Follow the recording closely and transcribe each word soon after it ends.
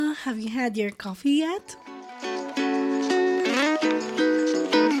have you had your coffee yet?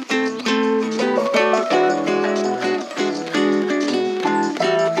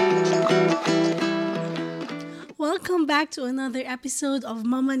 Welcome back to another episode of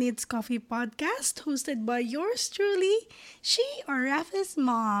Mama Needs Coffee podcast, hosted by yours truly, she or Rafa's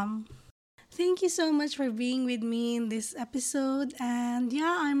mom. Thank you so much for being with me in this episode. And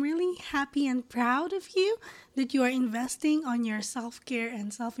yeah, I'm really happy and proud of you that you are investing on your self care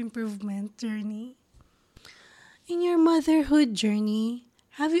and self improvement journey. In your motherhood journey,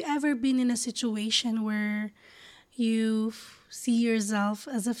 have you ever been in a situation where you see yourself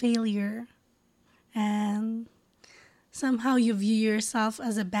as a failure and somehow you view yourself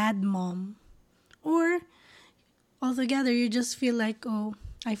as a bad mom? Or altogether, you just feel like, oh,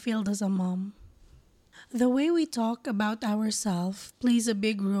 I failed as a mom. The way we talk about ourselves plays a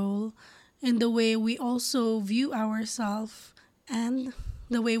big role in the way we also view ourselves and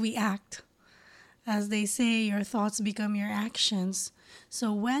the way we act. As they say, your thoughts become your actions.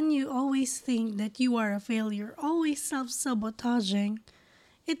 So when you always think that you are a failure, always self sabotaging,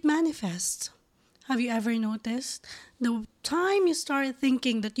 it manifests. Have you ever noticed? The time you start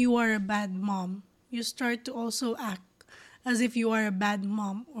thinking that you are a bad mom, you start to also act as if you are a bad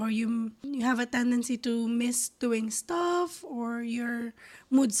mom, or you have a tendency to miss doing stuff, or your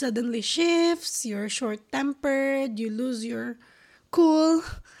mood suddenly shifts, you're short-tempered, you lose your cool,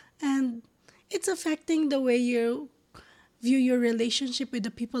 and it's affecting the way you view your relationship with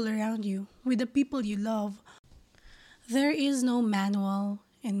the people around you, with the people you love. There is no manual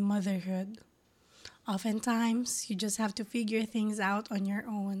in motherhood. Oftentimes, you just have to figure things out on your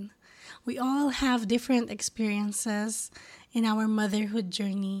own. We all have different experiences in our motherhood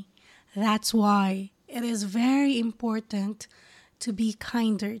journey. That's why it is very important to be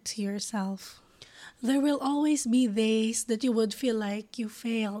kinder to yourself. There will always be days that you would feel like you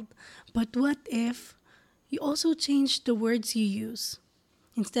failed, but what if you also change the words you use?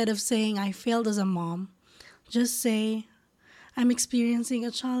 Instead of saying, I failed as a mom, just say, I'm experiencing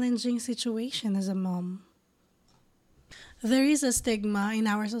a challenging situation as a mom. There is a stigma in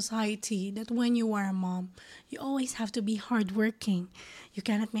our society that when you are a mom, you always have to be hardworking. You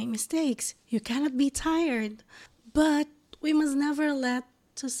cannot make mistakes. You cannot be tired. But we must never let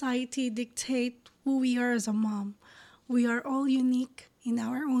society dictate who we are as a mom. We are all unique in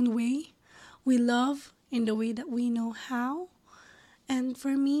our own way. We love in the way that we know how. And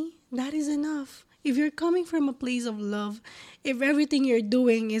for me, that is enough. If you're coming from a place of love, if everything you're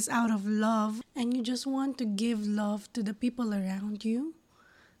doing is out of love, and you just want to give love to the people around you,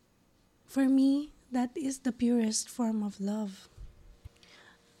 for me, that is the purest form of love.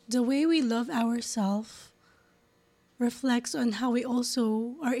 The way we love ourselves reflects on how we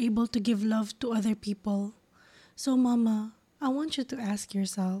also are able to give love to other people. So, Mama, I want you to ask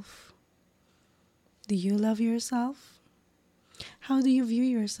yourself, do you love yourself? How do you view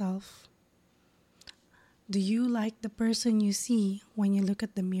yourself? Do you like the person you see when you look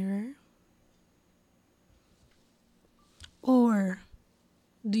at the mirror? Or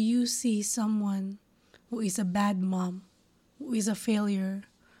do you see someone who is a bad mom, who is a failure,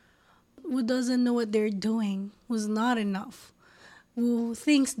 who doesn't know what they're doing, who's not enough, who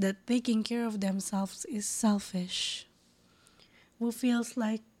thinks that taking care of themselves is selfish, who feels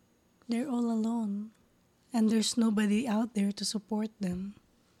like they're all alone and there's nobody out there to support them?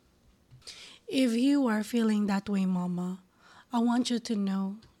 If you are feeling that way, Mama, I want you to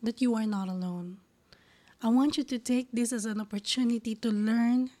know that you are not alone. I want you to take this as an opportunity to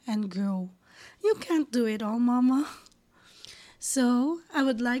learn and grow. You can't do it all, Mama. So, I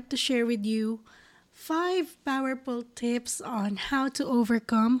would like to share with you 5 powerful tips on how to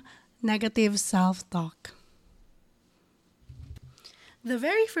overcome negative self-talk. The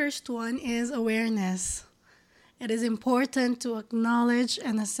very first one is awareness. It is important to acknowledge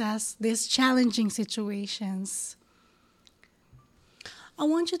and assess these challenging situations. I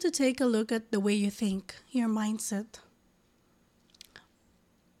want you to take a look at the way you think, your mindset.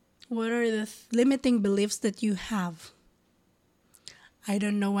 What are the limiting beliefs that you have? I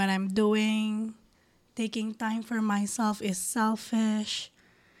don't know what I'm doing. Taking time for myself is selfish.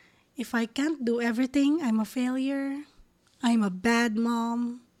 If I can't do everything, I'm a failure. I'm a bad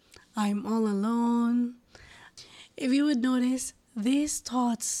mom. I'm all alone. If you would notice, these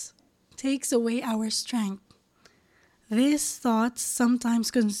thoughts takes away our strength. These thoughts sometimes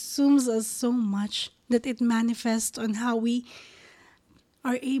consumes us so much that it manifests on how we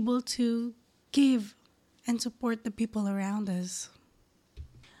are able to give and support the people around us.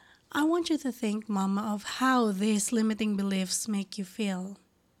 I want you to think, Mama, of how these limiting beliefs make you feel.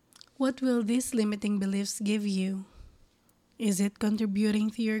 What will these limiting beliefs give you? Is it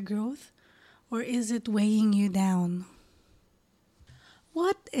contributing to your growth or is it weighing you down?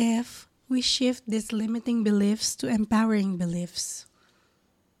 What if we shift these limiting beliefs to empowering beliefs?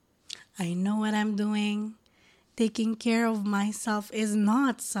 I know what I'm doing. Taking care of myself is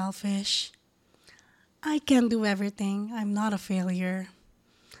not selfish. I can do everything. I'm not a failure.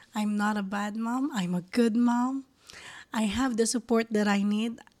 I'm not a bad mom. I'm a good mom. I have the support that I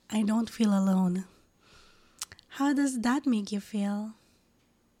need. I don't feel alone. How does that make you feel?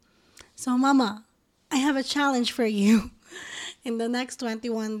 So, Mama, I have a challenge for you. In the next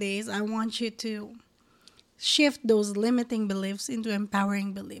 21 days, I want you to shift those limiting beliefs into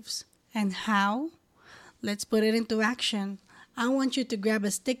empowering beliefs. And how? Let's put it into action. I want you to grab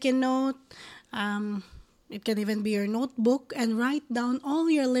a sticky note. It can even be your notebook and write down all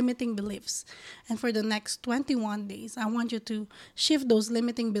your limiting beliefs. And for the next 21 days, I want you to shift those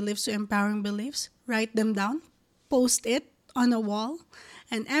limiting beliefs to empowering beliefs. Write them down, post it on a wall,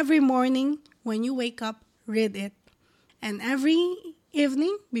 and every morning when you wake up, read it. And every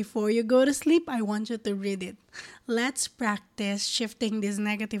evening before you go to sleep, I want you to read it. Let's practice shifting these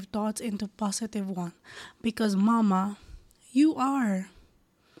negative thoughts into positive one. Because Mama, you are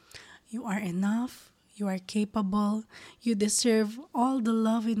enough. You are capable. You deserve all the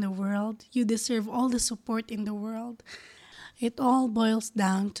love in the world. You deserve all the support in the world. It all boils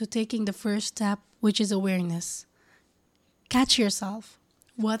down to taking the first step, which is awareness. Catch yourself.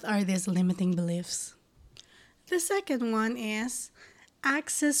 What are these limiting beliefs? The second one is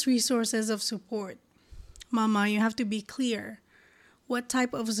access resources of support. Mama, you have to be clear. What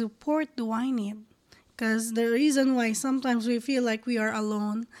type of support do I need? Because the reason why sometimes we feel like we are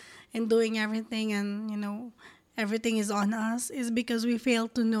alone and doing everything and, everything is on us is because we fail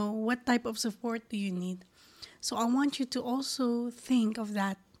to know what type of support do you need. So I want you to also think of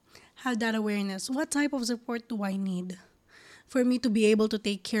that, have that awareness. What type of support do I need for me to be able to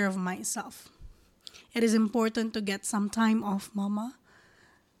take care of myself? It is important to get some time off, Mama,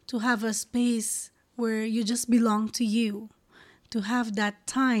 to have a space where you just belong to you, to have that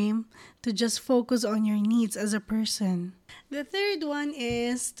time to just focus on your needs as a person. The third one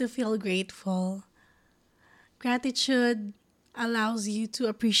is to feel grateful. Gratitude allows you to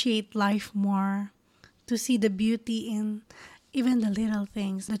appreciate life more, to see the beauty in even the little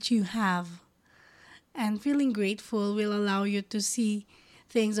things that you have. And feeling grateful will allow you to see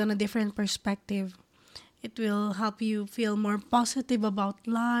things on a different perspective. It will help you feel more positive about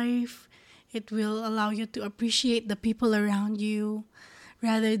life. It will allow you to appreciate the people around you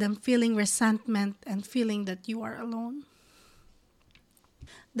rather than feeling resentment and feeling that you are alone.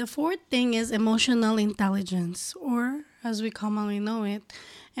 The fourth thing is emotional intelligence, or as we commonly know it,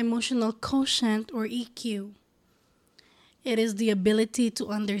 emotional quotient or EQ. It is the ability to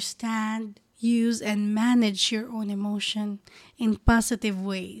understand, use, and manage your own emotion in positive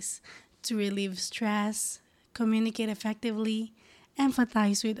ways to relieve stress, communicate effectively,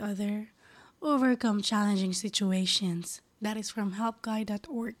 empathize with others, overcome challenging situations. That is from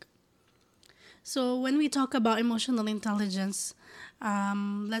helpguide.org. So when we talk about emotional intelligence,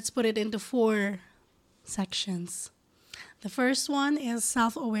 let's put it into 4 sections. The first one is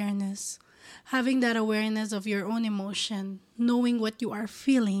self-awareness. Having that awareness of your own emotion, knowing what you are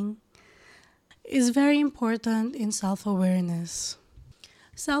feeling, is very important in self-awareness.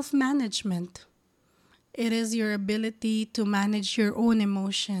 Self-management. It is your ability to manage your own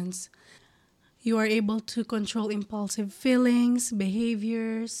emotions. You are able to control impulsive feelings,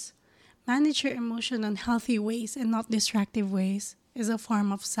 behaviors. Manage your emotion in healthy ways and not destructive ways is a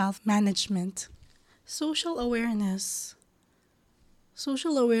form of self-management. Social awareness.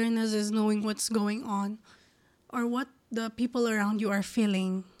 Social awareness is knowing what's going on or what the people around you are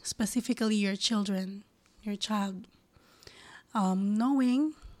feeling, specifically your children, your child.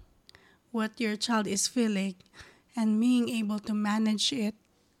 Knowing what your child is feeling and being able to manage it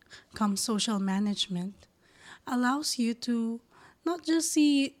comes social management. Allows you to not just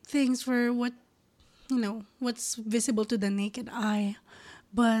see things for what's visible to the naked eye,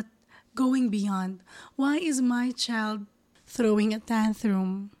 but going beyond. Why is my child throwing a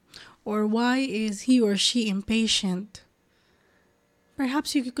tantrum? Or why is he or she impatient?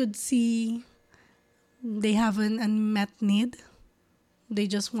 Perhaps you could see they have an unmet need. They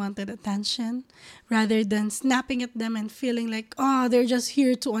just wanted attention rather than snapping at them and feeling like, they're just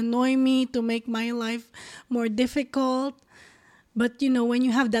here to annoy me, to make my life more difficult. But when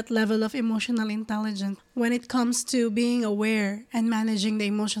you have that level of emotional intelligence, when it comes to being aware and managing the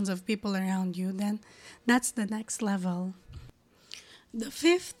emotions of people around you, then that's the next level. The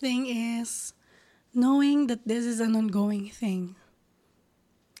fifth thing is knowing that this is an ongoing thing.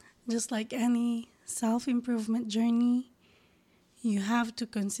 Just like any self-improvement journey, You have to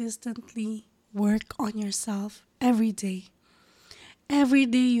consistently work on yourself every day. Every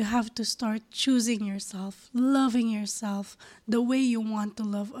day you have to start choosing yourself, loving yourself the way you want to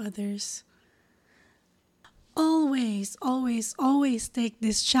love others. Always, always, always take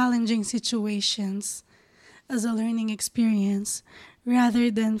these challenging situations as a learning experience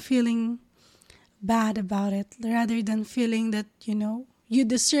rather than feeling bad about it, rather than feeling that, you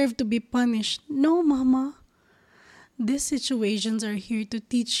deserve to be punished. No, mama. These situations are here to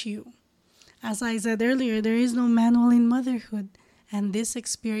teach you. As I said earlier, there is no manual in motherhood, and these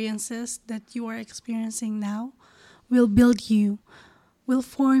experiences that you are experiencing now will build you, will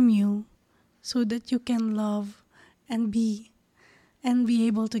form you, so that you can love and be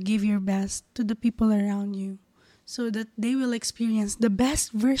able to give your best to the people around you, so that they will experience the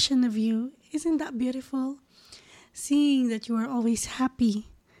best version of you. Isn't that beautiful? Seeing that you are always happy.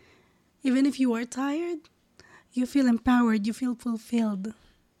 Even if you are tired, you feel empowered, you feel fulfilled.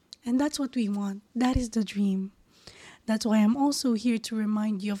 And that's what we want. That is the dream. That's why I'm also here to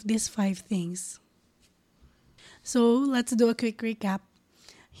remind you of these 5 things. So let's do a quick recap.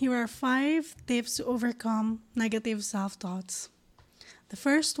 Here are 5 tips to overcome negative self-thoughts. The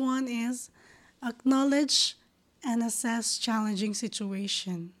first one is acknowledge and assess challenging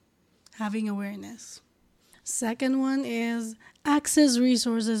situation, having awareness. Second one is access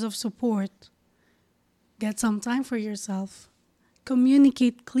resources of support. Get some time for yourself.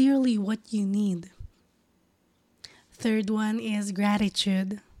 Communicate clearly what you need. Third one is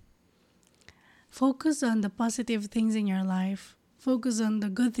gratitude. Focus on the positive things in your life. Focus on the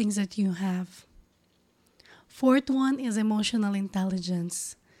good things that you have. Fourth one is emotional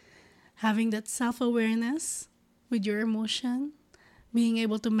intelligence. Having that self-awareness with your emotion, being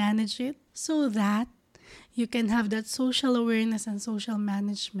able to manage it so that you can have that social awareness and social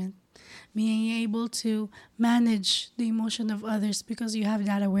management. Being able to manage the emotion of others because you have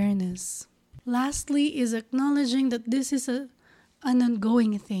that awareness. Lastly is acknowledging that this is an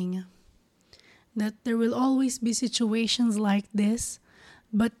ongoing thing. That there will always be situations like this,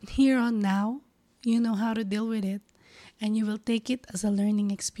 but here on now, you know how to deal with it, and you will take it as a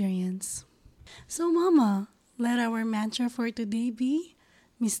learning experience. So mama, let our mantra for today be,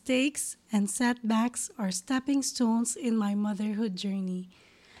 mistakes and setbacks are stepping stones in my motherhood journey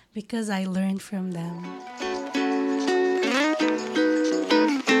because I learned from them.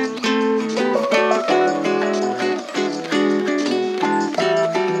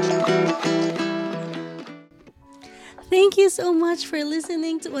 Thank you so much for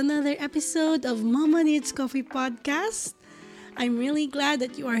listening to another episode of Mama Needs Coffee podcast. I'm really glad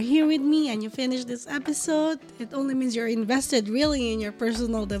that you are here with me and you finished this episode. It only means you're invested really in your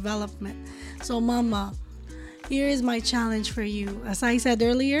personal development. So mama, here is my challenge for you. As I said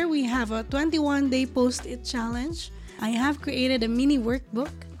earlier, we have a 21-day post-it challenge. I have created a mini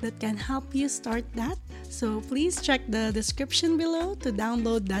workbook that can help you start that. So please check the description below to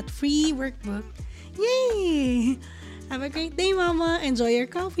download that free workbook. Yay! Have a great day, mama. Enjoy your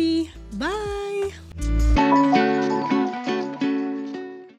coffee. Bye!